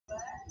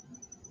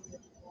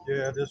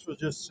Yeah, this was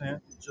just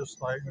sent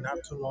just like not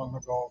too long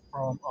ago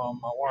from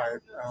my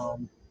wife.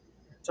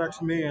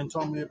 Texted me and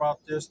told me about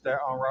this that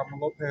Robin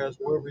Lopez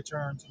will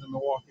return to the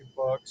Milwaukee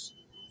Bucks.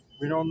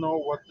 We don't know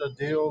what the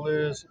deal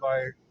is,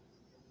 like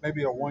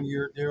maybe a 1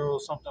 year deal or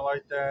something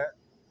like that.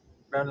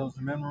 Veterans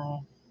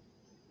minimum.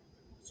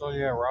 So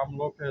yeah, Robin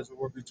Lopez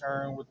will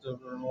return with the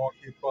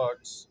Milwaukee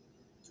Bucks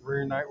to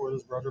reunite with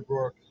his brother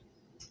Brooke.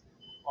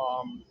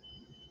 Um,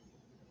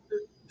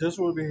 this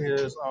will be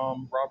his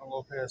Robin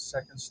Lopez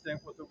second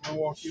stint with the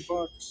Milwaukee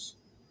Bucks.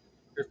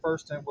 His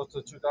first stint was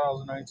the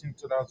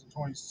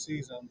 2019-2020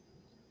 season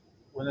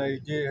when they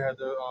did had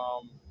the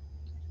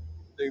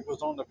they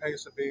was on the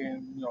pace of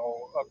being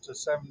up to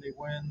 70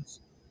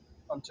 wins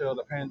until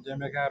the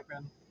pandemic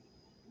happened.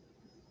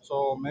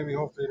 So maybe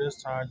hopefully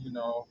this time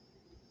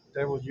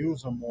they will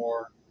use him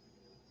more,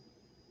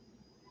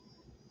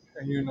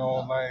 and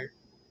like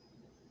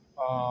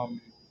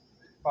um,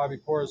 Bobby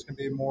Portis can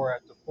be more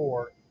at the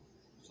fore.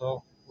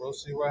 So we'll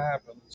see what happens.